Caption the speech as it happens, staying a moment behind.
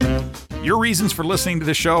Your reasons for listening to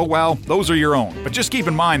the show, well, those are your own. But just keep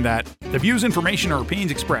in mind that the views, information, or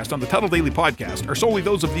opinions expressed on the Tuttle Daily Podcast are solely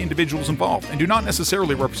those of the individuals involved and do not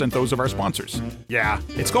necessarily represent those of our sponsors. Yeah,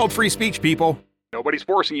 it's called free speech, people. Nobody's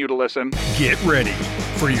forcing you to listen. Get ready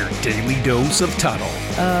for your daily dose of Tuttle.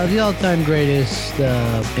 The all-time greatest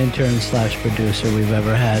intern/producer we've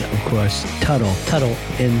ever had, of course, Tuttle. Tuttle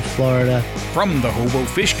in Florida. From the Hobo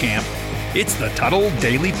Fish Camp, it's the Tuttle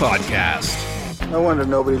Daily Podcast. No wonder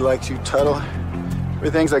nobody likes you, Tuttle.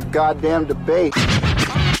 Everything's a goddamn debate.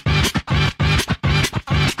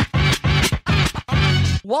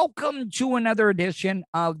 Welcome to another edition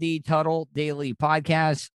of the Tuttle Daily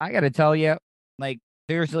Podcast. I got to tell you,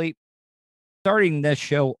 seriously, starting this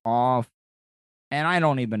show off, and I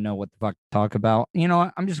don't even know what the fuck to talk about. You know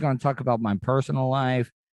what? I'm just going to talk about my personal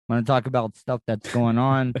life. I'm going to talk about stuff that's going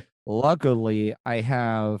on. Luckily, I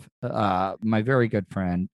have my very good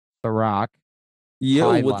friend, Ciroc.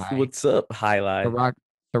 Yo, what's up, Highlight?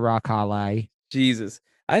 Ciroc Highlight. Jesus,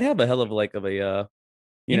 I'd have a hell of a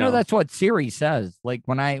you know that's what Siri says. Like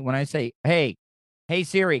when I say, hey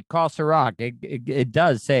Siri, call Ciroc, it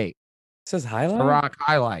does say. It says Highlight? Ciroc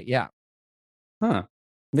Highlight, yeah. Huh.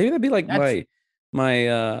 Maybe that'd be like my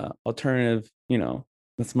alternative,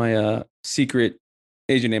 that's my secret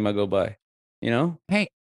agent name I go by, Hey,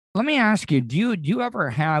 let me ask you, do you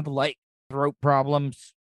ever have like throat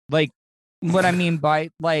problems? Like what I mean by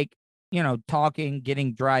talking,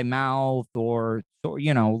 getting dry mouth, or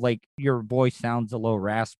like your voice sounds a little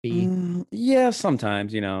raspy. Yeah,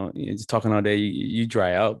 sometimes, just talking all day, you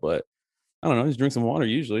dry out, but I don't know, just drink some water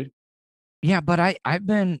usually. Yeah, but I've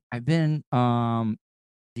been the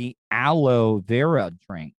aloe vera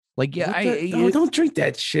drink. Like, yeah, don't drink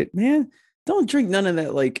that shit, man. Don't drink none of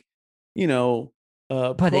that,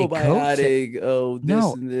 probiotic,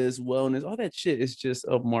 and this wellness, all that shit is just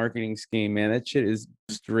a marketing scheme, man. That shit is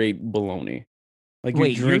straight baloney. Like,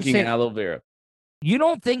 you're drinking aloe vera. You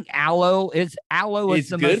don't think aloe is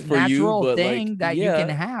the most natural thing that you can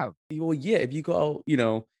have? Well, yeah, if you go,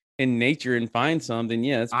 in nature and find something,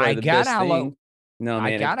 yeah, it's probably the best thing. No,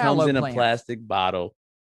 man, it comes in a plastic bottle.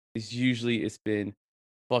 It's been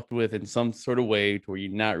fucked with in some sort of way to where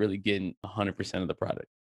you're not really getting 100% of the product.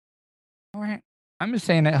 All right. I'm just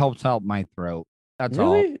saying it helps out my throat. That's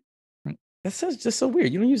really? all. That sounds just so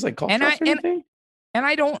weird. You don't use like cough drops or anything? And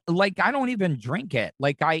I don't even drink it.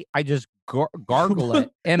 Like I just gargle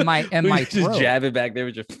it in my throat. Just jab it back there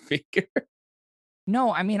with your finger.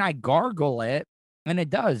 No, I mean I gargle it, and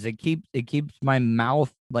it does. It keeps my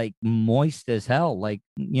mouth like moist as hell. Like,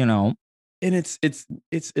 And it's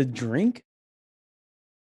a drink.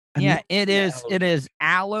 It is. It is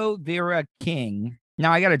Aloe Vera King.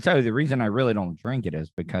 Now, I got to tell you, the reason I really don't drink it is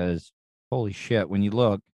because, holy shit, when you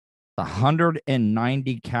look,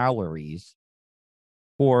 190 calories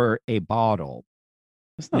for a bottle.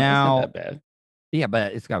 That's not that bad. Yeah,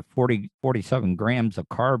 but it's got 47 grams of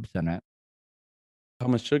carbs in it. How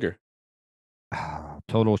much sugar?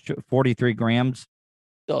 Total 43 grams.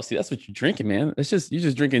 Oh, see, that's what you're drinking, man. You're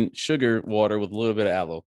just drinking sugar water with a little bit of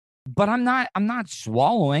aloe. But I'm not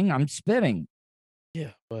swallowing. I'm spitting.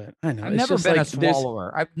 Yeah, but I know. I've never been a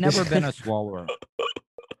swallower. I've never been a swallower.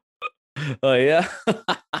 Oh, yeah?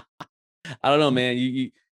 I don't know, man. You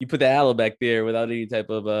put the aloe back there without any type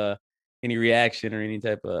of any reaction or any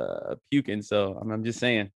type of puking. So I'm just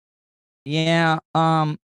saying. Yeah.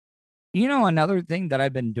 Another thing that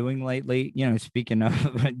I've been doing lately, speaking of,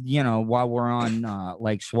 while we're on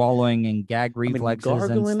like swallowing and gag reflexes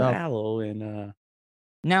and stuff. Aloe and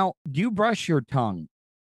Now, do you brush your tongue?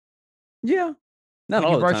 Yeah. Not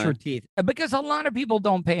all the brush time. your teeth, because a lot of people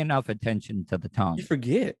don't pay enough attention to the tongue. You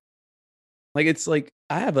forget. Like, it's like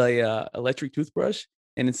I have a electric toothbrush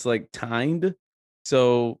and it's like timed.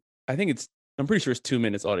 So I think I'm pretty sure it's 2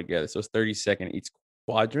 minutes altogether. So it's 30-second each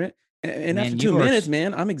quadrant. And after 2 minutes,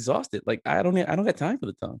 man, I'm exhausted. Like I don't got time for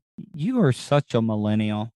the tongue. You are such a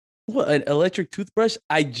millennial. What, an electric toothbrush?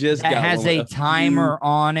 I just that got has a timer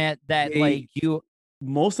on it that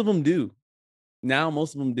most of them do. Now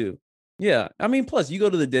most of them do. Yeah. I mean, plus you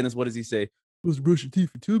go to the dentist, what does he say? Supposed to brush your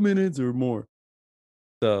teeth for 2 minutes or more.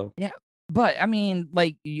 So yeah. But I mean,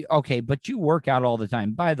 okay, but you work out all the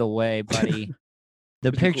time. By the way, buddy,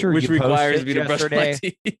 the picture which you requires me to brush my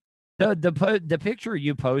teeth. The picture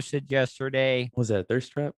you posted yesterday. Was that a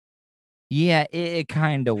thirst trap? Yeah, it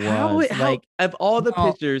kind of was. How, of all the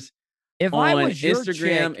pictures if on I was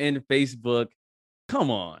Instagram and Facebook,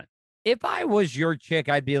 come on. If I was your chick,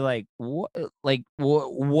 I'd be like, what? Like,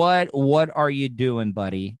 what are you doing,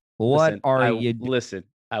 buddy? What are you doing? Listen,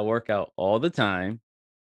 I work out all the time.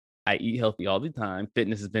 I eat healthy all the time.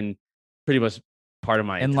 Fitness has been pretty much part of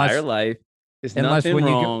my entire life. There's nothing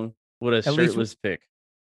wrong with a At least- shirtless pic.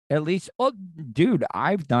 At least, oh, dude,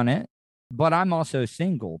 I've done it, but I'm also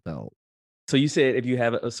single though. So you said if you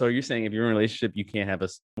have so you're saying if you're in a relationship, you can't have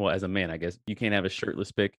well, as a man, I guess, you can't have a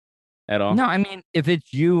shirtless pic at all. No, I mean, if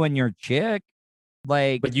it's you and your chick,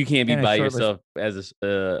 like, But you can't be in a by shirtless- yourself as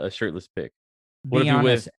a shirtless pic. What be if you're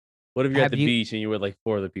honest. what if you're at have the you- beach and you're with like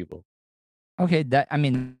 4 other people? Okay, I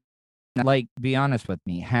mean, like, be honest with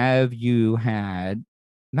me. Have you had?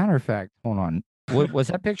 Matter of fact, hold on. Was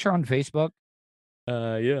that picture on Facebook?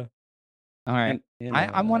 Yeah. All right. And,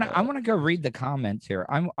 I want to go read the comments here.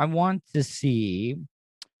 I want to see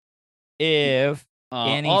if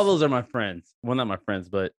any- all those are my friends. Well, not my friends,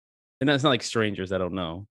 but it's not like strangers I don't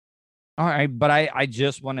know. all right, but I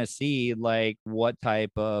just want to see like what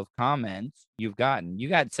type of comments you've gotten. You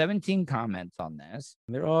got 17 comments on this.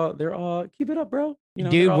 They're all keep it up, bro. You know,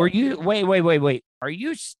 Dude, they're all- were you wait. Are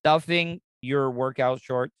you stuffing your workout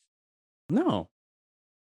shorts? No.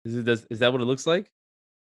 Is that what it looks like?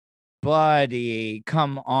 Buddy,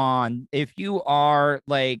 come on. If you are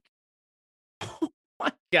like,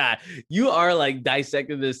 My God, you are like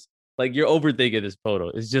dissecting this. Like you're overthinking this photo.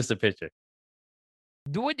 It's just a picture.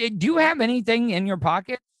 do you have anything in your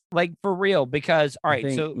pockets? Like for real? Because all I right,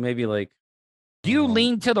 think so maybe like do you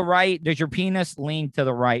lean to the right? Does your penis lean to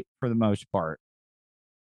the right for the most part?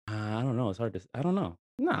 I don't know. It's hard to. I don't know.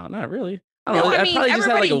 No, not really. I No, don't know. I mean, probably just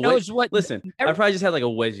had like everybody a knows what. Listen, I every- probably just had like a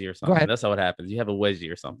wedgie or something. ahead. That's how it happens. You have a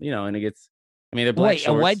wedgie or something, and it gets. I mean, they're black Wait, a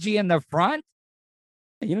shorts. wedgie in the front,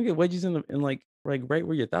 You don't get wedgies in like right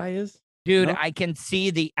where your thigh is. dude. No? I can see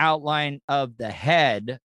the outline of the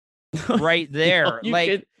head right there. You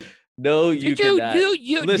like, you cannot.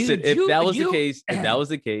 you Listen, dude, if that was you-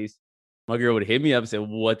 the case, my girl would hit me up and say,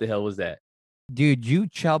 "What the hell was that?" dude, you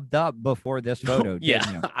chubbed up before this photo. Yeah,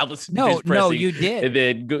 didn't you? I was No, bench pressing you did. and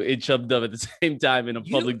then it chubbed up at the same time in a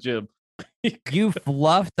You- public gym. You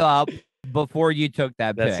fluffed up before you took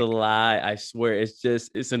that That's pic. a lie. I swear. It's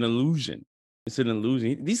an illusion. It's an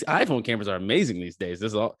illusion. These iPhone cameras are amazing these days.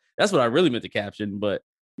 That's what I really meant to caption, but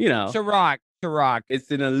Ciroc,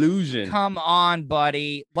 it's an illusion. come on,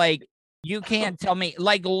 buddy. Like, you can't tell me.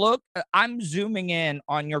 Like, look, I'm zooming in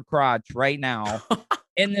on your crotch right now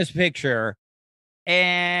in this picture.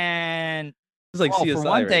 And It's like well, for CSI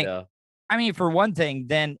one right thing- now. I mean, for one thing,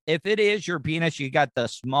 then if it is your penis, you got the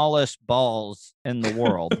smallest balls in the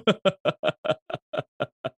world.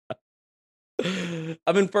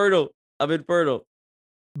 I'm infertile.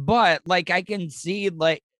 But like, I can see,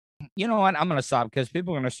 like, you know what? I'm gonna stop because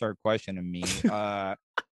people are gonna start questioning me.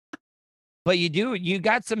 But you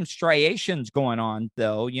got some striations going on,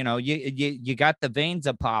 though. You got the veins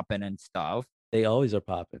a popping and stuff. They always are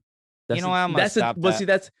popping. You know what? I'm gonna stop But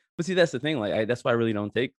that. see, that's the thing. Like, that's why I really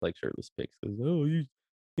don't take like shirtless pics. Because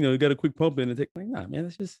you got a quick pump in and take like, nah, man,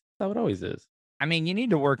 that's just how it always is. I mean, you need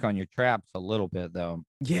to work on your traps a little bit, though.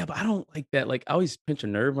 Yeah, but I don't like that. Like, I always pinch a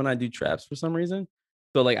nerve when I do traps for some reason.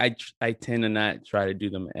 So like, I tend to not try to do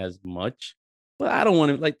them as much. But I don't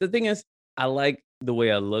want to. Like, the thing is, I like the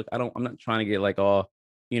way I look. I'm not trying to get like all,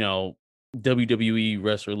 WWE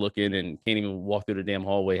wrestler looking and can't even walk through the damn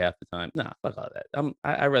hallway half the time. Nah, fuck all that.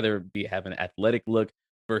 I'd rather have an athletic look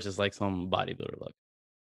versus like some bodybuilder look.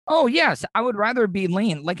 Oh, yes. I would rather be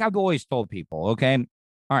lean. Like I've always told people, okay?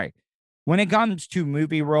 All right. When it comes to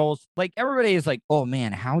movie roles, like everybody is like, oh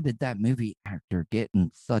man, how did that movie actor get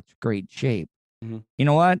in such great shape? Mhm. You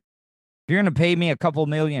know what? If you're going to pay me a couple $1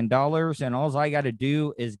 million and all I got to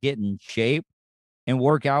do is get in shape and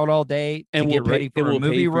work out all day to get ready for a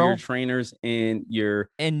movie for role your trainers and your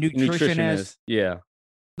and nutritionists, Yeah.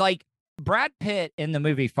 like Brad Pitt in the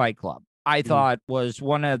movie Fight Club, I thought was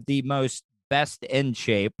one of the most best in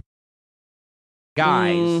shape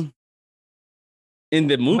guys. In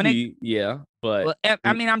the When it- movie, yeah, but Well,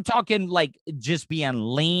 I mean, I'm talking like just being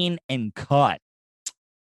lean and cut.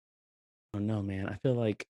 I don't know, man. I feel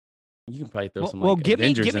like you can probably throw Well- some well, like give me-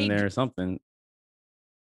 Avengers give in me- there or something.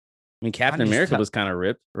 I mean, Captain just America tell- was kind of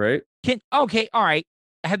ripped, right? Okay, all right.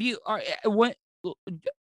 Have you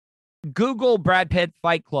Google Brad Pitt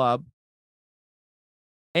Fight Club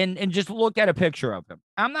and just look at a picture of him?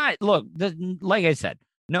 I'm not like I said,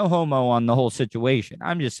 no homo on the whole situation.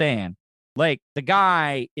 I'm just saying, like the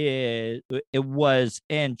guy was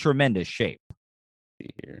in tremendous shape. See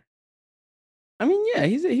here. I mean, yeah,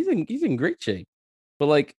 he's in great shape, but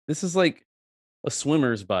like this is like a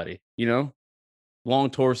swimmer's body, long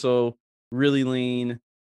torso, really lean.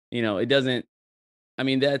 It doesn't. I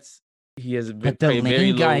mean, he has But the very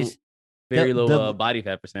lean low, guys- very the- low the- body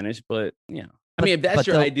fat percentage. But yeah, I But- mean, if that's but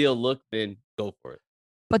your the- ideal look, then go for it.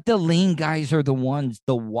 But the lean guys are the ones,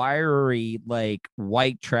 the wiry, like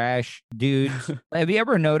white trash dudes. Have you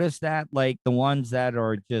ever noticed that? Like the ones that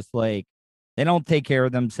are just like, they don't take care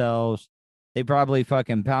of themselves. They probably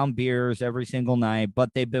fucking pound beers every single night, but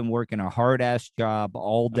they've been working a hard ass job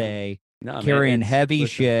all day, No, man, carrying heavy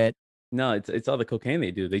listen, shit. No, it's all the cocaine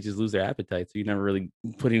they do. They just lose their appetite, so you never really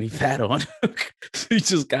put any fat on. So you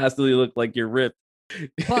just constantly look like you're ripped.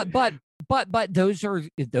 But those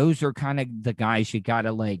are kind of the guys you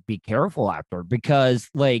gotta like be careful after, because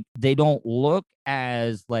like they don't look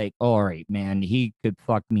as like, all right, man, he could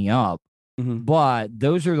fuck me up. Mhm. But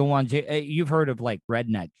those are the ones you've heard of, like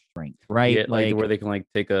redneck strength, right? Yeah, like where they can like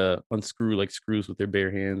unscrew like screws with their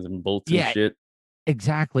bare hands and bolts and Yeah, shit.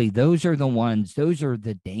 exactly. Those are the ones, those are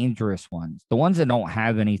the dangerous ones, the ones that don't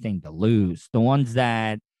have anything to lose, the ones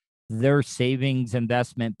that their savings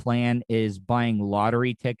investment plan is buying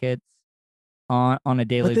lottery tickets on a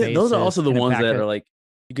daily basis. Those are also the in a ones that packet. are like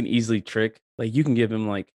you can easily trick. Like you can give them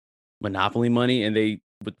like Monopoly money, and they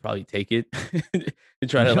would probably take it and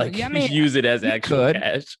try to like Yeah, I mean, use it as you actual could.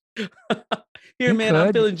 cash. Here, You man, I'm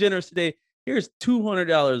could. feeling generous today. Here's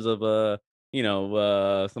 $200 of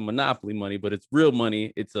some Monopoly money, but it's real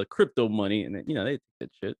money. It's a crypto money, and then they take that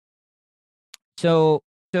shit. So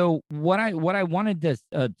what I wanted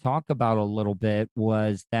to talk about a little bit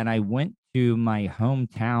was that I went to my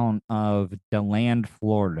hometown of DeLand,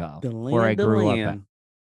 Florida, where I grew up at. Isn't that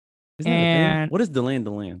a thing? And What is DeLand?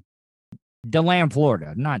 DeLand,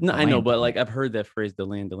 Florida, not No, I know, DeLand, but DeLand. like I've heard that phrase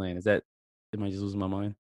DeLand. Is that, am I just losing my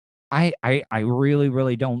mind? I really,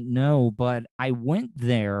 really don't know, but I went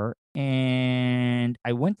there and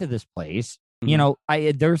I went to this place. Mhm.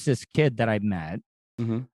 There's this kid that I met.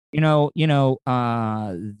 Mhm.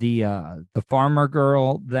 The farmer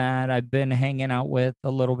girl that I've been hanging out with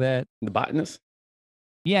a little bit. The botanist.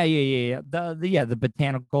 Yeah. The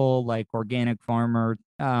botanical, like organic farmer.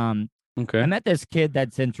 I Okay. met this kid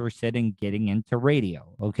that's interested in getting into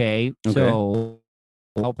radio. Okay. Okay. So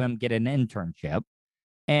help him get an internship.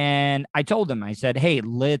 And I told him, I said, hey,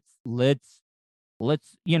 let's do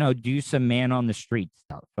some man on the street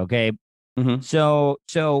stuff. Okay. Mhm. So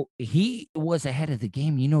he was ahead of the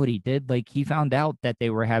game. You know what he did? Like he found out that they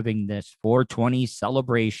were having this 420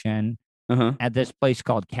 celebration Uh-huh. at this place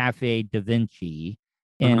called Cafe Da Vinci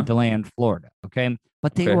in Uh-huh. DeLand, Florida. Okay.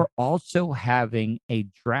 But they Okay. were also having a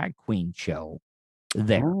drag queen show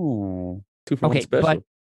there. Oh, 2 for 1 Okay, special. but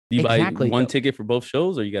Do you buy exactly, one though. ticket for both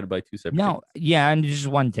shows, or you got to buy 2 separate No, tickets? yeah, and just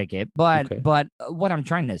one ticket. But Okay. what I'm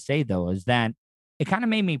trying to say though is that it kind of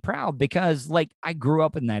made me proud, because like I grew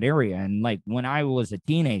up in that area, and like when I was a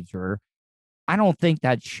teenager, I don't think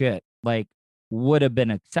that shit like would have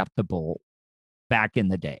been acceptable back in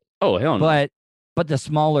the day. Oh, hell no. But the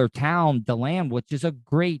smaller town, DeLand, which is a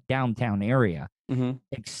great downtown area, Mhm.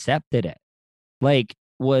 accepted it. Like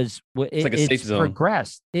It's like a safe it's zone.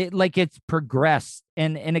 progressed. It's progressed,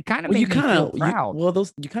 and it kind of Well, made me feel proud.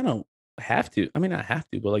 those you kind of have to. I mean, not have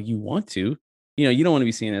to, but like you want to. You don't want to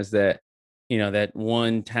be seen as that, that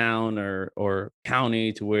one town or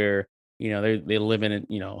county to where, they live in it,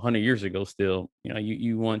 100 years ago still.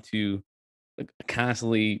 You want to like,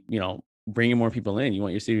 constantly, bringing more people in. You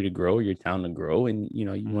want your city to grow, your town to grow, and you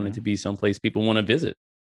want it to be someplace people want to visit.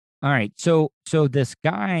 All right. So this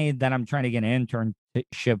guy that I'm trying to get an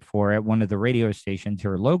internship for at one of the radio stations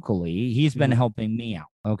here locally, he's been Mhm. helping me out.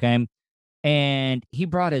 Okay. And he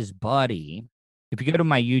brought his buddy. If you go to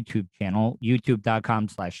my YouTube channel,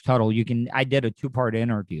 youtube.com/Tuttle, I did a 2-part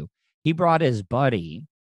interview. He brought his buddy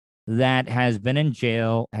that has been in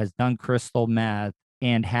jail, has done crystal meth,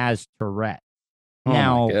 and has Tourette. Oh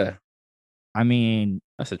Now, my god, I mean,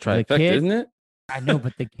 that's a the trifecta, kid, isn't it? I know,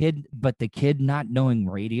 but the kid not knowing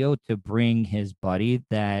radio to bring his buddy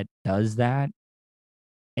that does that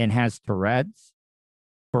and has Tourette's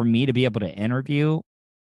for me to be able to interview,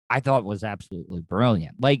 I thought was absolutely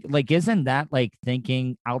brilliant. Like, isn't that like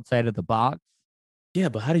thinking outside of the box? Yeah,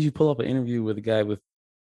 but how did you pull up an interview with a guy with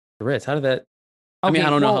Tourette's? How did that? I mean, Okay, I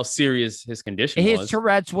don't know how well, serious his condition his was.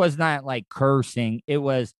 Tourette's was not like cursing. It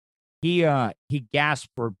was he gasped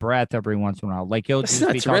for breath every once in a while. Like he'll It's just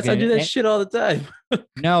not be Tourette's. I talking. do that shit all the time.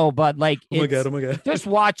 No, but like Oh my god! Oh my god! just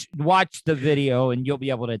watch the video and you'll be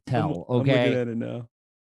able to tell. I'm looking Okay, at it now.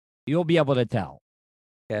 you'll be able to tell.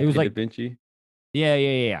 Cafe was like- Da Vinci.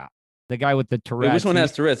 Yeah. The guy with the Tourette's. Wait, which one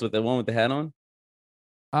has Tourette's? With the one with the hat on?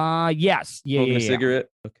 Yes. Smoking Yeah. a cigarette.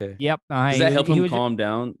 Okay. Yep. Does that help he him was- calm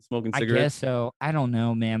down? Smoking I guess cigarettes. so. I don't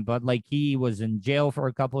know, man. But like he was in jail for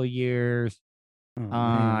a couple of years. Oh,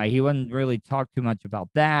 man. He wouldn't really talk too much about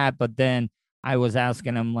that. But then I was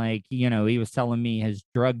asking him, like, he was telling me his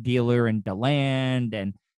drug dealer in DeLand,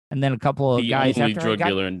 and then a couple of The guys only after I drug got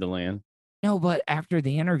dealer in DeLand. No, but after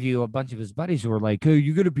the interview, a bunch of his buddies were like, "Hey,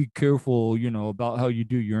 you got to be careful, about how you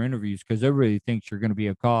do your interviews because everybody thinks you're going to be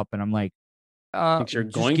a cop." And I'm like, Think you're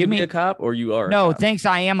just going to give be me a cop or you are a no, cop? thanks.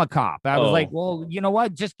 I am a cop. I was like, Oh. well, you know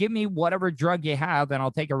what? Just give me whatever drug you have, and I'll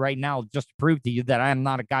take it right now, just to prove to you that I am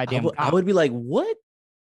not a goddamn I cop. would be like, what?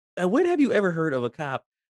 When have you ever heard of a cop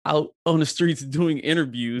out on the streets doing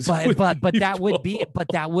interviews? But with that would be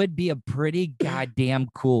people? a pretty goddamn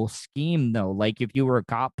cool scheme though. Like if you were a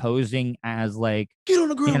cop posing as like, Get on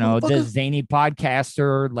the ground, the motherfucker. zany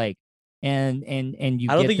podcaster, like and you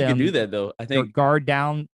I don't get think you them can do that though. their guard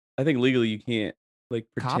down. I think legally you can't like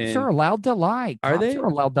Cops pretend. are allowed to lie. Are Cops they? are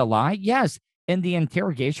allowed to lie. Yes. In the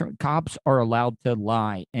interrogation, cops are allowed to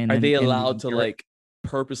lie. And Are they in the allowed to like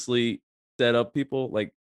purposely set up people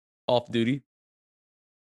like off duty?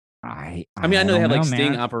 I mean, I know they don't have like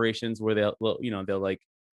sting man. operations where they'll like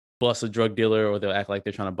bust a drug dealer or they'll act like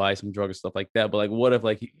they're trying to buy some drug or stuff like that. But like, what if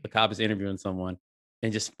like the cop is interviewing someone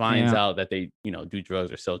and just finds Yeah. out that they do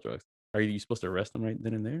drugs or sell drugs? Are you supposed to arrest them right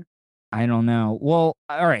then and there? I don't know. Well,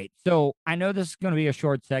 all right. So I know this is going to be a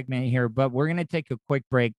short segment here, but we're going to take a quick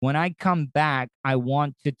break. When I come back, I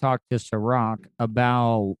want to talk to Ciroc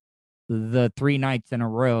about the 3 nights in a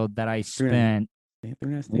row that I spent.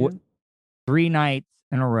 Stand? 3 nights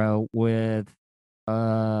in a row with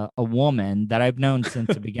a woman that I've known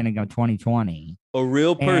since the beginning of 2020. A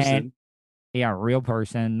real person. And, yeah, a real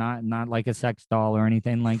person, not like a sex doll or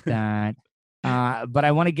anything like that. But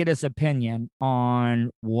I want to get his opinion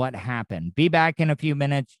on what happened. Be back in a few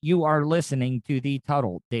minutes. You are listening to the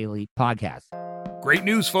Tuttle Daily Podcast. Great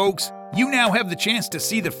news, folks. You now have the chance to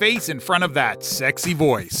see the face in front of that sexy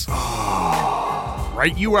voice.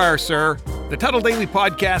 Right you are, sir. The Tuttle Daily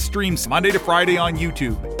Podcast streams Monday to Friday on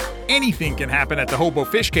YouTube. Anything can happen at the Hobo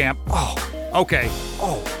Fish Camp. Okay,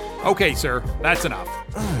 sir. That's enough.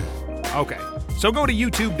 Okay. So go to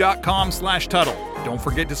youtube.com/Tuttle. Don't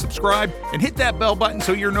forget to subscribe and hit that bell button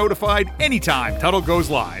so you're notified anytime Tuttle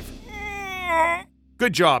goes live.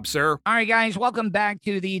 Good job, sir. All right, guys, welcome back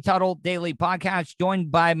to the Tuttle Daily Podcast,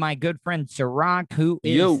 joined by my good friend Ciroc, who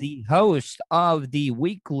is the host of the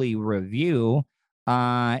weekly review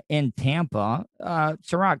in Tampa.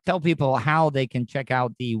 Ciroc, tell people how they can check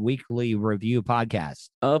out the weekly review podcast.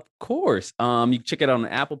 Of course. You can check it out on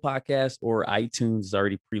Apple Podcast or iTunes. It's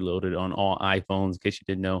already preloaded on all iPhones, in case you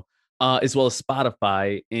didn't know. As well as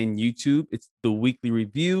Spotify and YouTube. It's the weekly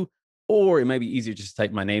review, or it might be easier just to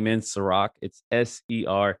type my name in, Ciroc. It's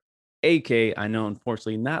Serak. I know,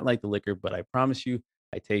 unfortunately, not like the liquor, but I promise you,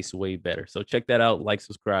 I taste way better. So check that out, like,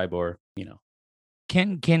 subscribe, or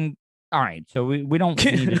All right, so we don't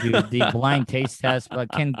need to do the blind taste test, but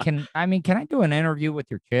can I do an interview with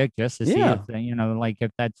your chick just to see if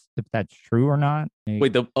that's true or not? Like,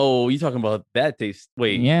 wait, you talking about that taste?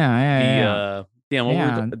 Wait, yeah.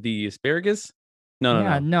 The asparagus?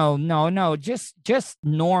 No. Just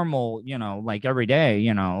normal, like every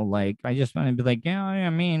day, like I just want to be like,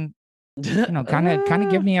 kind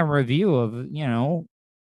of give me a review of, No,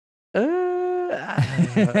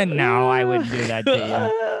 I wouldn't do that to you.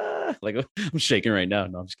 Like I'm shaking right now.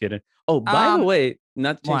 No, I'm just kidding. Oh, by the way,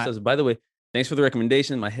 not to change this. By the way, thanks for the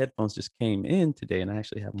recommendation. My headphones just came in today, and I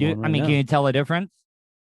actually have one right now. Can you tell a difference?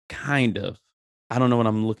 Kind of. I don't know what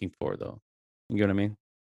I'm looking for though. You get what I mean?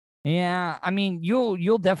 Yeah, I mean,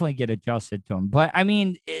 you'll definitely get adjusted to them, but I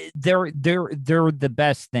mean, they're the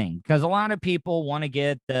best thing because a lot of people want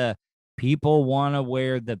to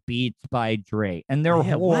wear the Beats by Dre, and they're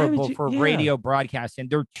horrible for radio broadcasting.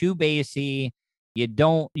 They're too bassy. You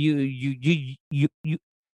don't you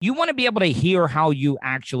want to be able to hear how you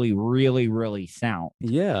actually really sound.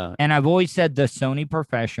 Yeah. And I've always said the Sony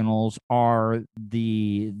Professionals are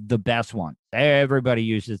the best ones. Everybody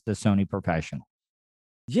uses the Sony Professional.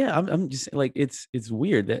 Yeah, I'm just like it's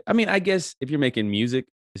weird that I guess if you're making music,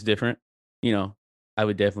 it's different. I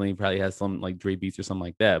would definitely probably have some like Dre beats or something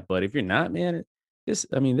like that. But if you're not, man, this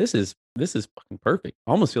is fucking perfect.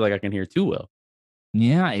 I almost feel like I can hear too well.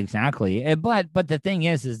 Yeah, exactly. But the thing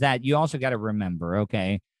is that you also got to remember,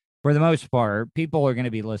 okay, for the most part, people are going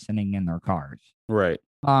to be listening in their cars. Right.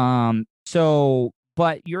 So,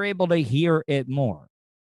 but you're able to hear it more.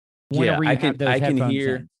 Yeah, I can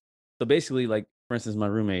hear. So basically, like, for instance, my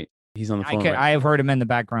roommate, he's on the phone. I have heard him in the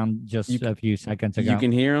background just a few seconds ago. You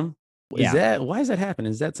can hear him? Why is that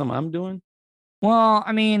happening? Is that something I'm doing? Well,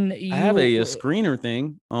 I mean, I have a screener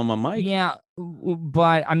thing on my mic. Yeah,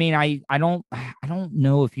 but I mean, I don't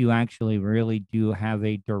know if you actually really do have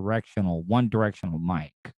a one directional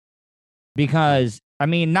mic, because I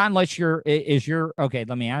mean, not unless okay.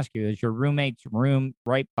 Let me ask you: is your roommate's room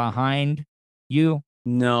right behind you?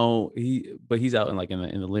 No, he's out in like in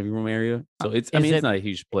the living room area. So it's Is it's it not a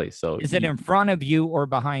huge place. So is it in front of you or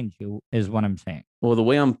behind you? Is what I'm saying. well, the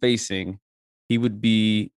way I'm facing, he would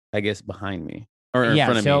be, I guess, behind me or in Yeah.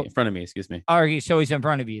 front of me. So In front of me, excuse me. all right, so he's in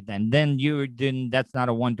front of you. Then that's not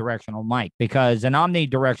a one directional mic because an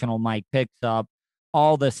omnidirectional mic picks up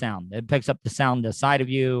all the sound. It picks up the sound the side of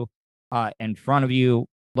you, in front of you.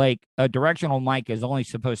 Like a directional mic is only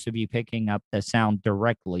supposed to be picking up the sound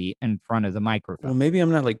directly in front of the Well, microphone. maybe I'm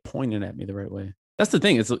not like pointing at me the right way. That's the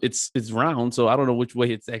thing. It's round, so I don't know which way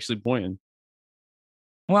it's actually pointing.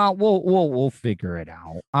 Well, we'll figure it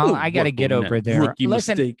out. I got to Work get on over that there. Rookie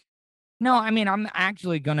Listen, mistake. no, I mean I'm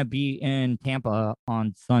actually gonna be in Tampa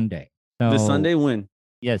on Sunday. This So Sunday win.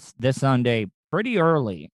 yes, this Sunday, pretty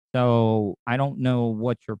early. So I don't know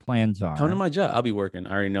what your plans are. Come to my job. I'll be working.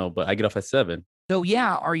 I already know, but I get off at 7. So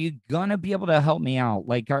yeah, are you gonna be able to help me out?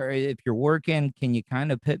 Like, if you're working, can you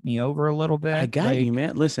kind of put me over a little bit? I got like, you,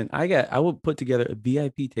 man. Listen, I will put together a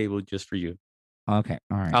VIP table just for you. Okay,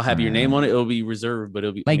 all right. I'll have all your right, name all on right. it. It'll be reserved, but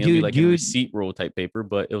it'll be Like, it'll be dude, like a receipt roll type paper,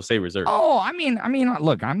 but it'll say reserved. Oh, I mean,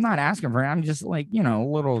 look, I'm not asking for it. I'm just like, a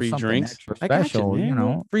little Free something drinks. extra I got special, you,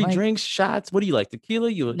 man. Free like, drinks, shots. What do you like?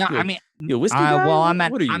 Tequila? No, I mean, you a whiskey guy? well,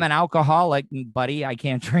 What are you? I'm an alcoholic, buddy. I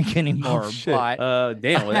can't drink anymore. Oh, shit. But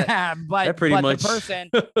Damn. Well, that but pretty but much.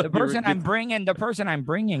 the person I'm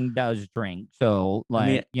bringing does drink. So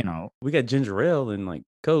like, we got ginger ale and like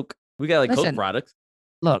Coke. We got like Listen, Coke products.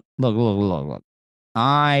 look.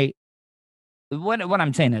 What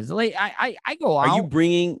I'm saying is, like, I go out. Are you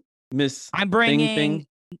bringing Miss? I'm bringing Thing?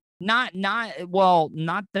 not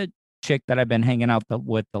the chick that I've been hanging out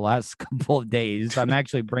with the last couple of days. I'm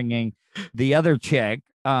actually bringing the other chick.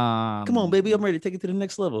 Come on, baby. I'm ready to take it to the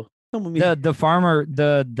next level. Come with me. The farmer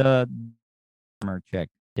chick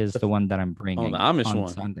is the one that I'm bringing. the Amish on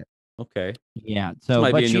one. Sunday. Okay. Yeah. This So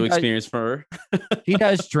might but be a she new does, experience for her. she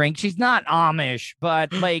does drink. She's not Amish,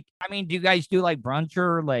 but like, I mean, do you guys do like brunch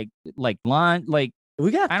or like lunch? Like, We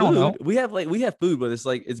got food. I don't know. We have food, but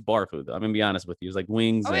it's bar food. Though. I'm gonna be honest with you. It's like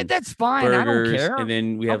wings I mean, and that's fine. burgers, I don't care. and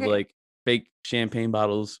then we have Okay. like fake champagne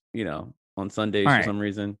bottles. On Sundays All for right. some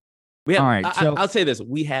reason. We have. All right, so- I'll say this: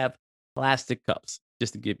 we have plastic cups,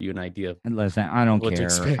 just to give you an idea of And listen, I don't what to care.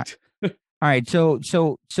 expect. All right, so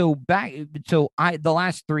the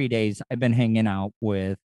last 3 days I've been hanging out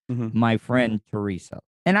with Mhm. my friend Teresa,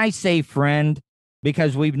 and I say friend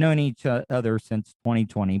because we've known each other since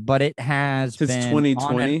 2020, but it has Since been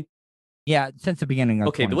 2020. since the beginning of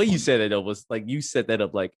Okay, the way you 2020. said it though was like you set that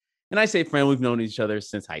up like, and I say friend, we've known each other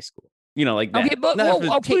since high school. Like that. Okay, but Not well,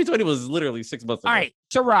 for- okay. 2020 was literally 6 months ago. All right,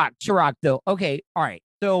 Chirac though. Okay, all right,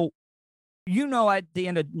 so at the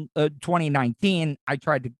end of 2019, I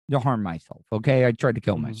tried to harm myself. Okay, I tried to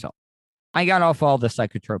kill Mhm. myself. I got off all the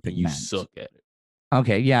psychotropic You meds. suck at it.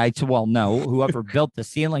 Okay, yeah, no. Whoever built the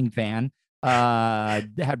ceiling fan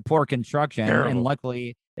had poor construction, Terrible. and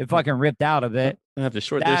luckily it fucking ripped out of it. I have to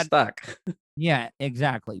short their That- stock. Yeah,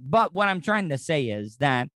 exactly. But what I'm trying to say is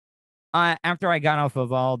that after I got off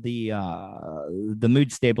of all the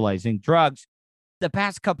mood stabilizing drugs, the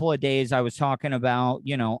past couple of days I was talking about,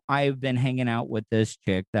 I've been hanging out with this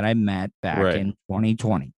chick that I met back Right. in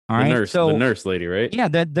 2020. All the right, nurse, so the nurse lady, right? yeah,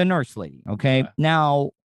 the nurse lady. Okay. Yeah.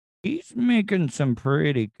 Now she's making some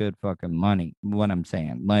pretty good fucking money. What I'm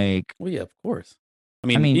saying, like, Well, yeah, of course. I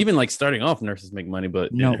mean, mean- even like starting off, nurses make money,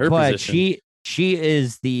 but no, in her but position, she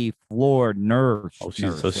is the floor nurse. Oh,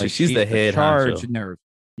 she's- nurse. so Like, she's the head charge honcho. nurse.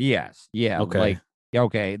 Yes. Yeah. Okay. Like,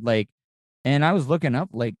 okay. Like, and I was looking up,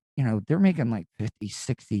 like, they're making like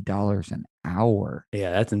 $50-$60 an hour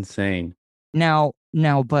yeah, that's insane, now,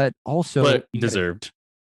 but also but you gotta- deserved.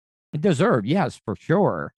 deserved, yes, for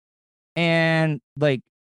sure. And like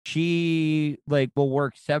she will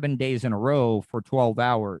work 7 days in a row for 12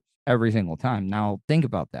 hours every single time. Now think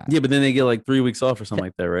about that. Yeah, but then they get like 3 weeks off or something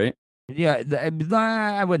like that, right? Yeah,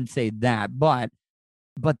 I wouldn't say that, but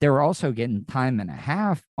they're also getting time and a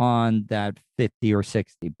half on that 50 or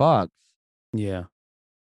 $60. Yeah.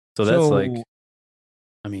 So that's like,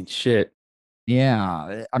 I mean, shit.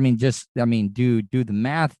 Yeah, I mean, do the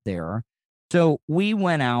math there. So we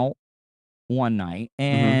went out one night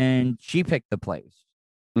and she picked the place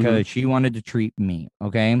because she wanted to treat me.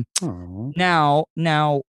 Okay. Oh,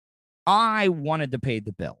 Now I wanted to pay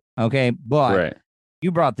the bill. Okay. But right.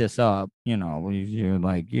 you brought this up, you're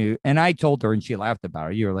like, and I told her and she laughed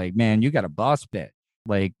about it. You're like, man, you got a boss bitch.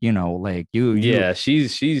 Like, like you. Yeah,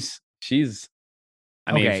 she's.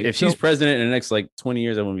 I mean, Okay, if she's so- president in the next like 20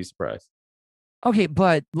 years, I wouldn't be surprised. Okay.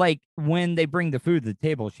 But like when they bring the food to the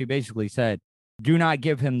table, she basically said, do not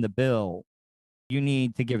give him the bill. You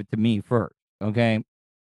need to give it to me first. Okay.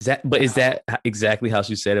 Is that exactly how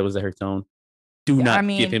she said it? Was that her tone? do I not give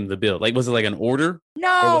mean, him the bill? Like, was it like an order?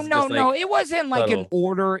 no, was it no, just no. like It wasn't like an subtle?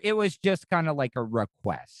 order. It was just kind of like a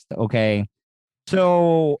request. Okay.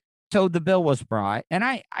 So the bill was brought, and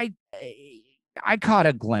I caught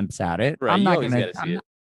a glimpse at it. Right. You always got to see it.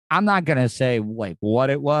 I'm not gonna say like what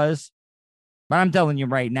it was, but I'm telling you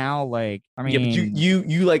right now, like, I mean, Yeah, but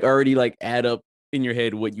you like already like add up in your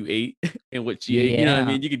head what you ate and what she ate. You know what I yeah,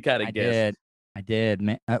 mean? You could kind of guess. I did,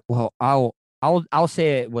 man. Well, I'll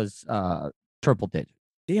say it was triple digit.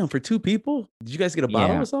 Damn, for two people? Did you guys get a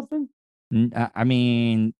bottle Yeah. or something? I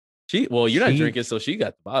mean, You're not she drinking, so she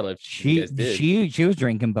got the bottle if you guys did. she was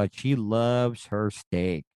drinking, but she loves her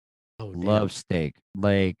steak. Oh, damn. Loves steak,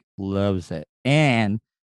 like loves it, and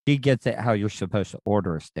she gets it how you're supposed to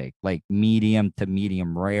order a steak, like medium to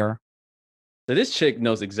medium rare. So this chick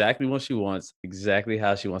knows exactly what she wants, exactly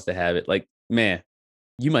how she wants to have it. Like, man,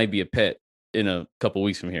 you might be a pet in a couple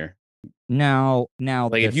weeks from here. Now,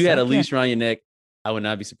 Like, if you had a leash around your neck, I would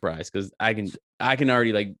not be surprised because I can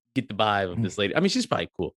already like get the vibe of this lady. I mean, she's probably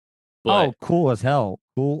cool. But cool as hell,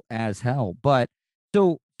 But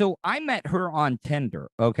so I met her on Tinder,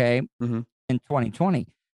 okay, Mhm. in 2020.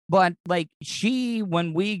 But like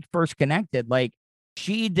when we first connected, like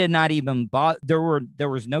she did not even bother. There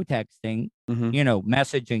was no texting, Mhm.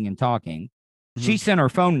 Messaging and talking. She Mhm. sent her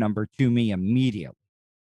phone number to me immediately.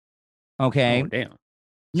 Okay. Oh, damn.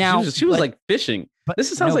 Now she was like fishing. but This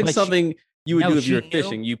sounds no, like but something you would no, do if she you were knew-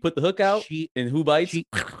 fishing. You put the hook out, and who bites?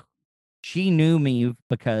 she knew me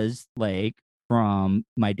because like from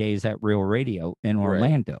my days at Real Radio in Right.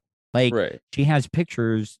 Orlando. Like Right. she has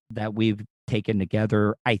pictures that we've taken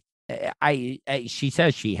together. She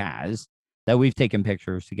says she has that we've taken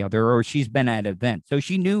pictures together, or she's been at events, so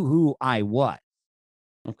she knew who I was.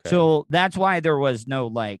 Okay. So that's why there was no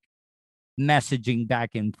like messaging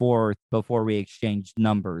back and forth before we exchanged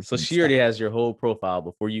numbers. So and she stuff. already has your whole profile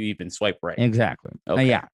before you even swipe right. Exactly. Okay.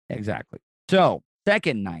 Yeah, exactly. So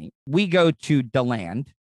second night, we go to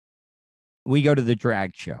DeLand. We go to the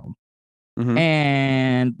drag show. Mhm.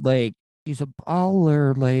 And like she's a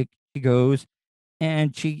baller. Like she goes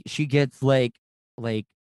and she gets like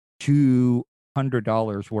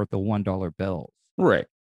 $200 worth of $1 bills. Right.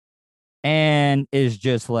 And is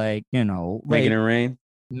just like, Making it rain.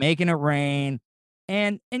 making it rain.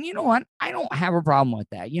 And you know what? I don't have a problem with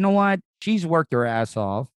that. You know what? She's worked her ass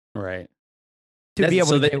off Right. to be able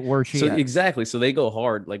so to they- get where she So is. exactly. So they go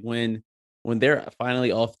hard. Like when they're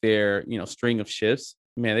finally off their string of shifts,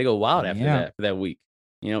 man, they go wild after Yeah. that for that week.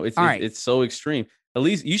 All right. It's so extreme. At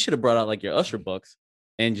least you should have brought out like your Usher bucks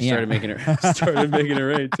and just Yeah. started making it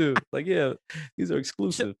rain too. Like, yeah, these are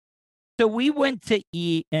exclusive. So we went to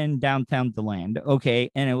eat in downtown DeLand,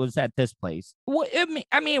 okay, and it was at this place. Well,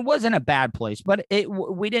 I mean, it wasn't a bad place, but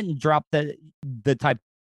we didn't drop the type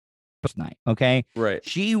first night, okay. Right.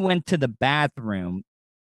 She went to the bathroom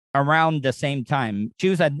around the same time. She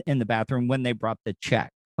was in the bathroom when they brought the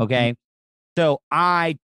check, okay. So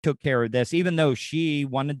I took care of this, even though she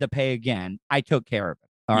wanted to pay again. I took care of it.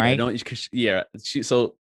 All right.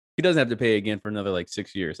 So she doesn't have to pay again for another like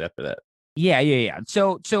 6 years after that. Yeah.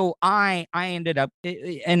 So I ended up,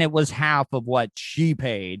 and it was half of what she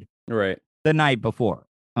paid Right. the night before.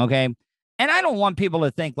 Okay. And I don't want people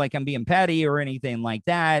to think like I'm being petty or anything like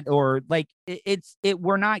that, or like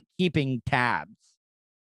we're not keeping tabs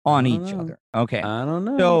on each other. Okay. I don't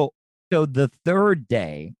know. So the third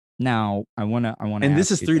day, now I want to, And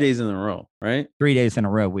this is 3 days in a row, right? 3 days in a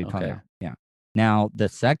row we've hung Okay. out. Yeah. Now the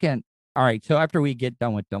second, all right. So after we get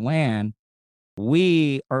done with DeLand,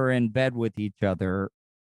 we are in bed with each other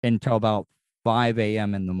until about 5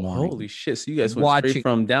 a.m. in the morning. Holy shit! So you guys went straight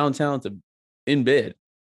from downtown to in bed.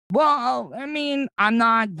 Well, I mean, I'm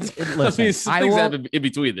not. Listen, I mean, some things happen in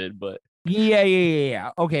between then, but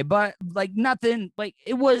yeah. Okay, but like nothing. Like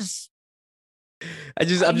it was. I'm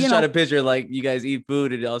just trying to picture like you guys eat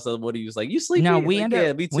food and also what he was like, you sleep. No, we end up.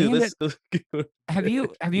 Yeah, me too.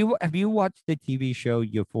 Have you watched the TV show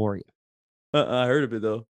Euphoria? I heard of it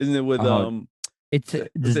though. Isn't it with It's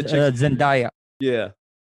Zendaya. Yeah.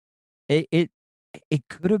 It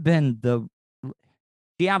could have been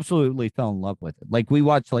she absolutely fell in love with it. Like we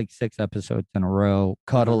watched like 6 episodes in a row,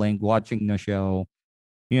 cuddling, watching the show.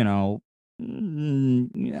 I'm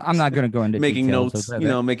not going to go into making details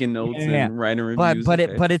notes, making notes and writing reviews.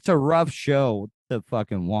 But it's a rough show to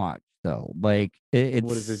fucking watch though. Like it's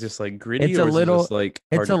what is it? Just like gritty? It's a little just like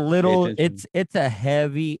it's a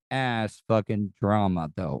heavy ass fucking drama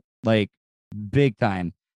though. Like big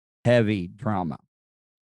time heavy drama.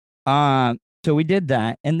 So we did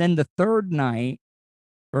that, and then the third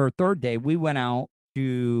day we went out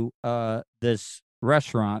to this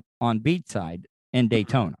restaurant on Beachside in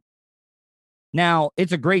Daytona. Now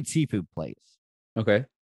it's a great seafood place. Okay.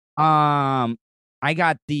 I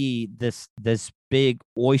got this big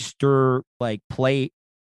oyster like plate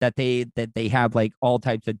that they have like all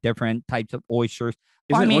types of different types of oysters.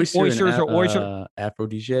 Well, I Isn't mean, oyster oysters are oyster.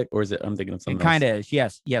 aphrodisiac, or is it? I'm thinking of It something else. kind of is.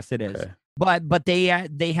 Yes, it is. Okay. But they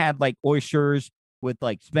had like oysters with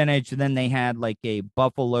like spinach, and then they had like a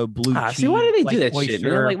buffalo blue cheese. See, why do they do like, that oyster. shit,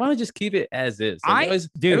 man? Like, why don't just keep it as is? Like,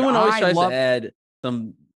 Dude, everyone always tries love to add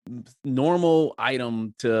some normal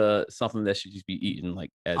item to something that should just be eaten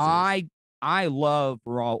like as is. I love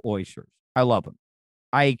raw oysters. I love them.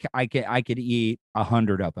 I could eat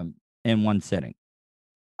 100 of them in one sitting.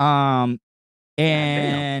 Damn.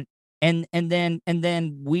 And then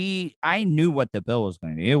I knew what the bill was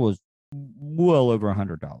going to be. It was well over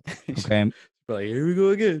 $100. Okay. Like, here we go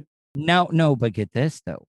again. No, but get this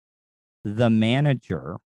though. The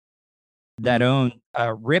manager that owned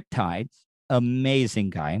Riptides, amazing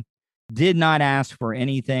guy, did not ask for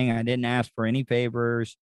anything. I didn't ask for any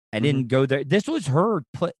favors. I didn't go there. This was her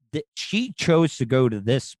she chose to go to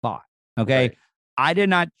this spot. Okay. Right. I did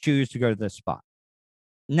not choose to go to this spot.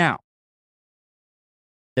 Now,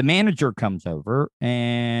 the manager comes over,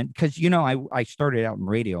 and because I started out in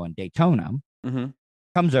radio in Daytona,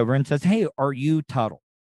 comes over and says, "Hey, are you Tuttle?"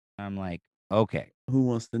 I'm like, "Okay." Who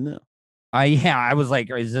wants to know? I was like,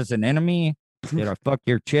 "Is this an enemy? Did I fuck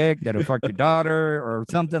your chick? Did I fuck your daughter, or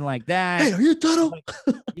something like that?" Hey, are you Tuttle? Like,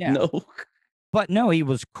 yeah. No. But no, he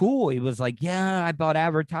was cool. He was like, "Yeah, I bought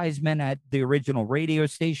advertisement at the original radio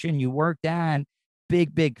station you worked at.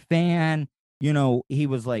 Big fan." He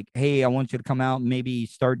was like, "Hey, I want you to come out and maybe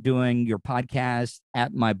start doing your podcast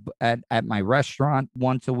at my restaurant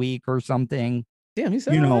once a week or something." Damn, he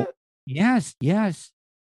said all that? Yes.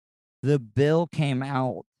 The bill came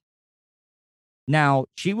out. Now,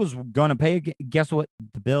 she was gonna pay. Guess what?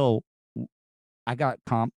 The bill, I got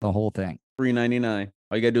comped the whole thing. $3.99.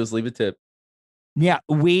 All you gotta do is leave a tip. Yeah,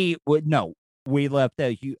 we left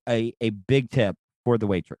a big tip for the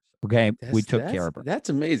waitress. Okay, we took care of her. That's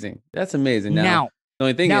amazing. That's amazing. Now, the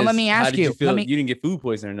only thing is, let me ask how did you. you feel? You didn't get food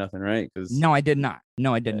poisoning or nothing, right? No, I did not.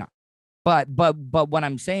 No, I did not. But what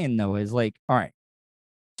I'm saying though is like, all right,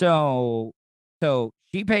 so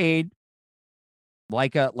she paid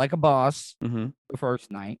like a boss the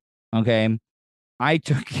first night. Okay, I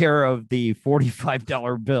took care of the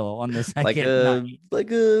 $45 bill on the second night.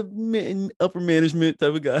 Like a upper management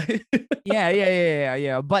type of guy.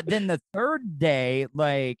 Yeah. But then the third day,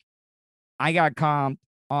 like, I got comped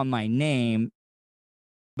on my name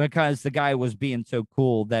because the guy was being so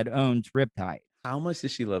cool that owns Riptide. How much did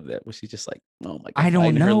she love that? Was she just like, oh my god? I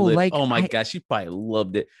don't know. Like, oh my god, she probably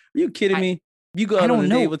loved it. Are you kidding me? You go out on a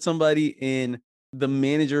date with somebody, and the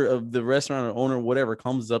manager of the restaurant or owner, whatever,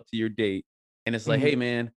 comes up to your date, and it's like, hey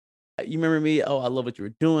man, you remember me? Oh, I love what you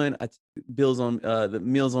were doing. The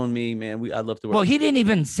meals on me, man. I'd love to work. Well, he didn't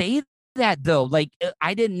even say that though. Like,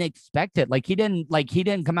 I didn't expect it. Like, he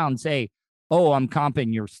didn't come out and say, "Oh, I'm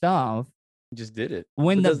comping your stuff." Just did it.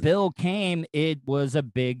 When the bill came, it was a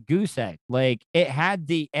big goose egg. Like, it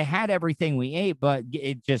had everything we ate, but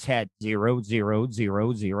it just had 0, 0,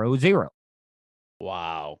 0, 0, 0.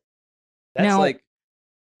 Wow. That's now, like,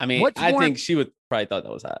 I mean, I think she would probably thought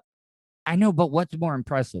that was hot. I know, but what's more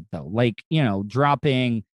impressive though? Like,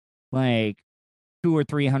 dropping like $200 or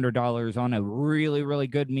 $300 on a really, really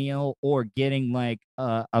good meal, or getting like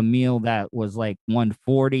a meal that was like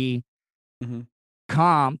 140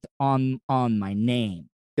 comped on my name.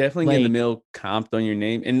 Definitely getting the meal comped on your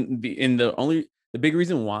name, and the big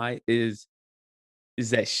reason why is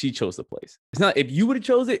that she chose the place. It's not, if you would have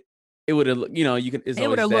chose it, it would have, it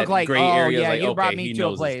would have looked like gray area. Yeah, like, you brought me to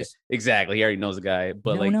a place. Exactly, he already knows the guy.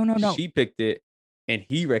 But no. She picked it, and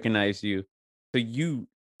he recognized you, so you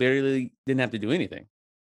literally didn't have to do anything.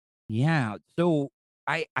 Yeah. So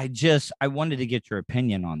I wanted to get your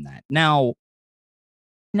opinion on that. Now,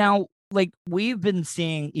 like, we've been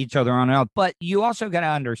seeing each other on and off, but you also got to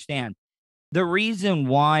understand the reason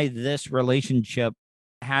why this relationship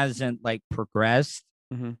hasn't like progressed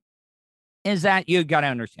is that you got to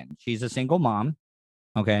understand she's a single mom.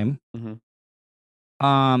 Okay.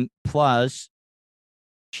 Plus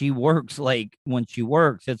she works, like, when she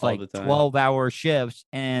works, it's all like 12-hour shifts,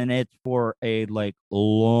 and it's for a like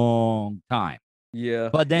long time. Yeah.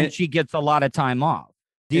 But then she gets a lot of time off.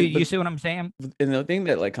 You see what I'm saying? And the thing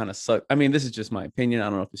that like kind of sucks, I mean, this is just my opinion. I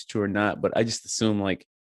don't know if it's true or not, but I just assume, like,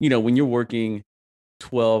 when you're working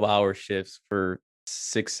 12-hour shifts for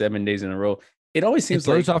 6-7 days in a row, it always seems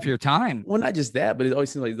like it throws off your time. Well, not just that, but it always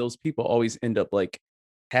seems like those people always end up like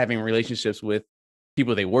having relationships with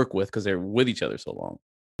people they work with because they're with each other so long,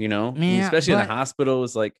 Yeah, especially in the hospital.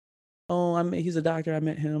 It's like, oh, he's a doctor. I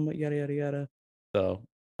met him, but yada, yada, yada. So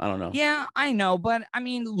I don't know. Yeah, I know, but I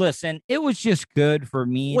mean, listen, it was just good for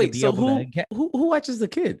me to Wait, be so able to get. who watches the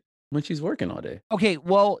kid when she's working all day? Okay,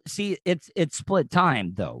 well, see, it's split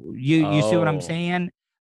time though. You see what I'm Oh, saying?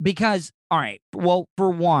 Because all right, well, for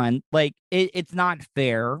one, like it's not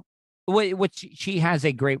fair. Which she has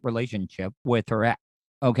a great relationship with her ex.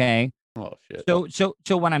 Okay, oh shit.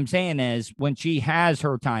 so what I'm saying is when she has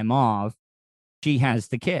her time off, she has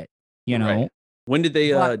the kid. You know, Right. When did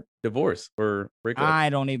they but divorce or break up? I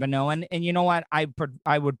don't even know. And you know what? I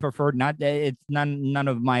would prefer not. It's none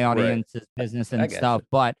of my Right. audience's business I and stuff.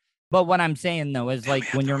 gotcha. But what I'm saying though is Tell like me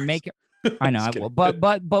when you're afterwards. making. I know, Just I kidding. will,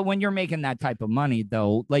 but when you're making that type of money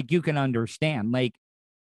though, like you can understand, like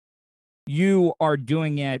you are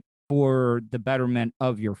doing it for the betterment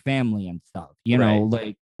of your family and stuff. You know,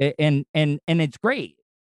 Right. like and it's great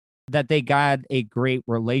that they got a great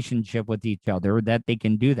relationship with each other that they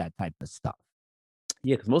can do that type of stuff.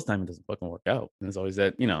 Yeah, because most time it doesn't fucking work out. And it's always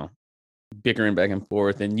that, bickering back and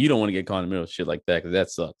forth. And you don't want to get caught in the middle of shit like that because that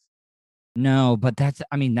sucks. No, but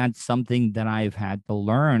I mean, that's something that I've had to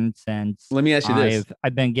learn since Let me ask you this.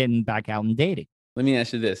 I've been getting back out and dating. Let me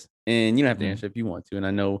ask you this. And you don't have to Mhm. answer if you want to. And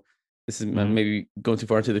I know this is Mhm. maybe going too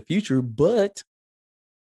far into the future, but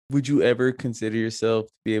would you ever consider yourself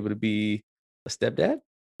to be able to be a stepdad?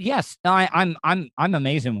 Yes, no, I'm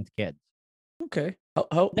amazing with kids. Okay.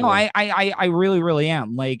 No, I really, really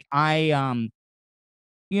am. Like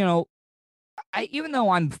you know, I even though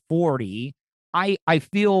I'm 40, I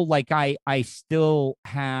feel like I still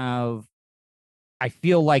have I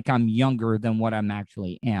feel like I'm younger than what I'm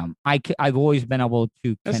actually am. I've always been able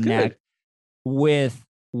to That's connect good. with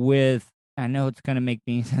I know it's gonna make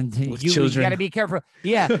me With you got to children. be careful.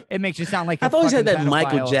 Yeah, it makes you sound like a I've always had fucking that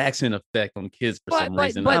Michael pedophile. Jackson effect on kids for But some but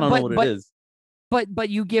reason. I but don't know but what it but is. but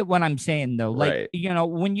you get what I'm saying though. Like, Right. you know,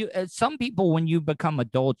 when you some people when you become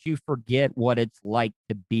adults, you forget what it's like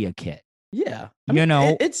to be a kid. Yeah. I You mean,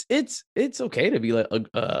 know, it's okay to be like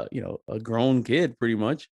a grown kid pretty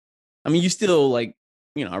much. I mean, you still like,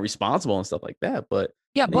 are responsible and stuff like that, but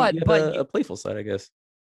yeah, you have but a playful side, I guess.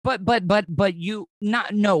 but you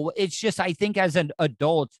not no, it's just I think as an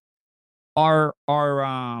adult are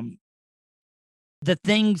the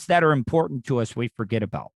things that are important to us we forget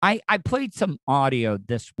about. I played some audio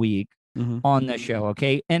this week Mhm. on the show,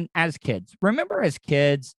 okay? And as kids, remember as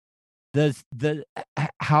kids, the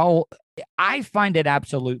how I find it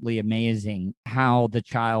absolutely amazing how the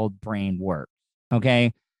child brain works,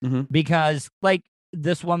 okay? Mhm. Because like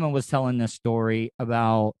this woman was telling this story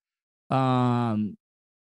about um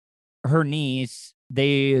her niece,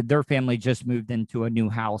 their family just moved into a new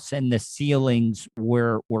house and the ceilings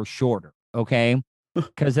were shorter, okay?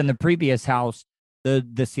 Because in the previous house,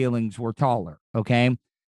 the ceilings were taller, okay?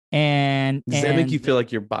 Does that make you And feel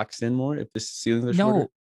like you're boxed in more if the ceilings are shorter? no,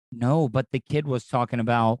 no, but the kid was talking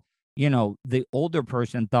about, you know, the older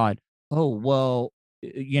person thought, oh, well,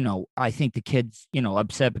 you know, I think the kid's, you know,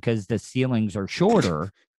 upset because the ceilings are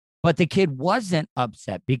shorter. But the kid wasn't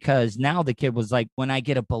upset because now the kid was like, when I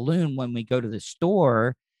get a balloon when we go to the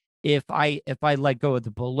store, if I let go of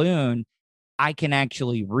the balloon, I can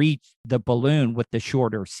actually reach the balloon with the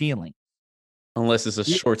shorter ceiling. Unless it's a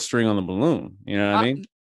Yeah. short string on the balloon. You know what I mean?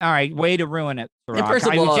 All right, way to ruin it, And Rock. first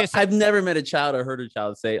of I was all, just I've never met a child or heard a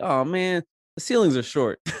child say, "Oh man, the ceilings are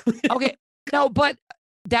short." okay. No, but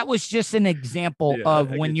that was just an example Yeah,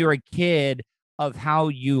 of I when get you're a kid of how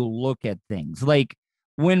you look at things. Like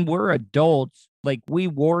when we're adults, like we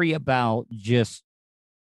worry about just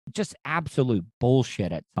absolute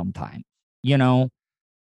bullshit at sometimes, you know?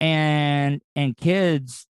 And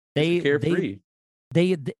kids, Kids are they they carefree.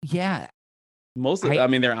 yeah, I I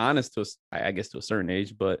mean, they're honest to us, I guess, to a certain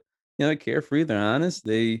age, but they're carefree. They're honest.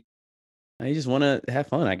 They just want to have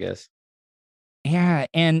fun, I guess. yeah,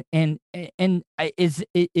 is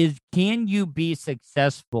can you be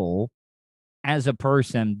successful as a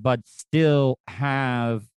person but still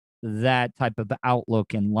have that type of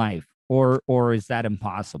outlook in life or is that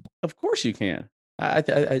impossible? Of course, you can. I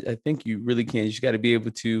think you really can. You just got to be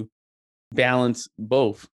able to balance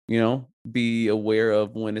both. Be aware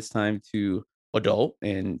of when it's time to adult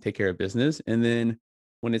and take care of business, and then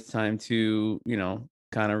when it's time to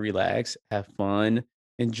kind of relax, have fun,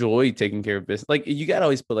 enjoy taking care of business. Like you got to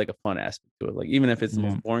always put like a fun aspect to it. Like even if it's the Yeah.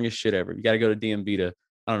 most boring as shit ever, you got to go to DMV to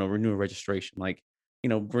I don't know renew a registration. Like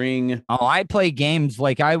bring Oh, I play games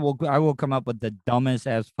like I will come up with the dumbest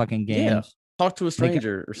ass fucking yeah, games. talk to a Like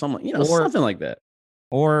stranger or someone or something like that.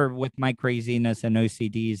 or with my craziness and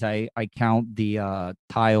OCDs, I count the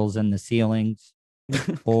tiles in the ceilings I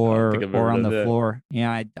don't think I've ever or on done the that. floor.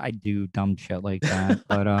 Yeah, I do dumb shit like that.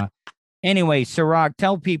 But anyway, Ciroc,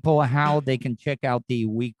 tell people how they can check out the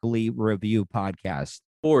weekly review podcast.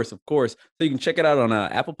 Of course. So you can check it out on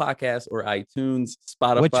Apple Podcasts or iTunes,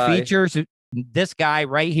 Spotify. Which features this guy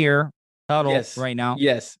right here, Tuttle, right now.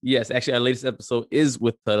 Yes. Actually, our latest episode is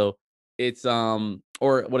with Tuttle. It's or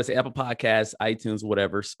what I say, Apple Podcasts, iTunes,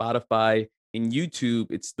 whatever, Spotify, and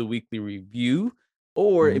YouTube. It's the weekly review.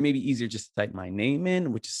 Or it may be easier just to type my name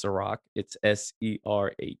in, which is Serak. It's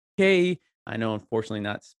Serak. I know, unfortunately,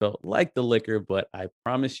 not spelled like the liquor, but I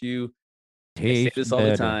promise you, I say this all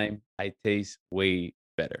the time. I taste way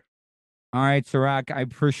better. All right, Serak, I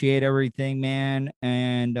appreciate everything, man.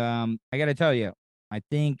 And I got to tell you, I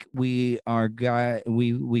think we've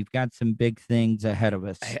got some big things ahead of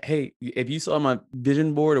us. Hey, if you saw my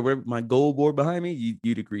vision board or whatever, my goal board behind me,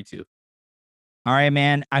 you'd agree too. All right,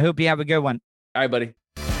 man. I hope you have a good one. All right, buddy.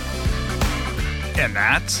 And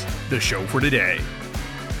that's the show for today.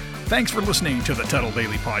 Thanks for listening to the Tuttle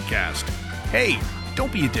Daily Podcast. Hey,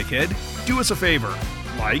 don't be a dickhead. Do us a favor.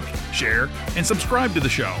 Like, share, and subscribe to the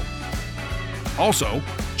show. Also,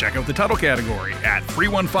 check out the Tuttle category at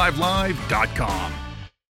 315live.com.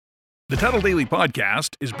 The Tuttle Daily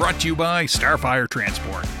Podcast is brought to you by Starfire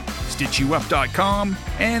Transport, StitchYouUp.com,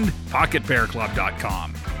 and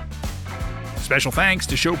PocketPairClub.com. Special thanks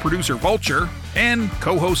to show producer Vulture and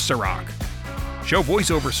co-host Serak. Show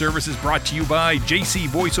voiceover service is brought to you by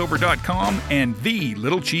jcvoiceover.com and The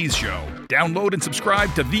Little Cheese Show. Download and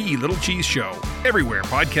subscribe to The Little Cheese Show everywhere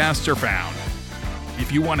podcasts are found.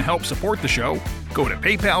 If you want to help support the show, go to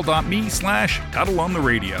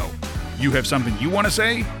paypal.me/TuttleOnTheRadio. You have something you want to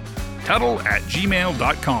say?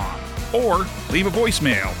 Tuttle@gmail.com or leave a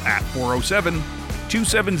voicemail at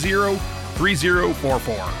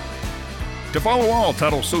 407-270-3044. To follow all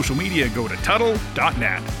Tuttle social media, go to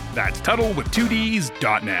Tuttle.net. That's Tuttle with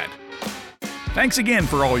 2Ds.net. Thanks again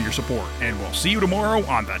for all your support, and we'll see you tomorrow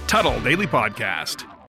on the Tuttle Daily Podcast.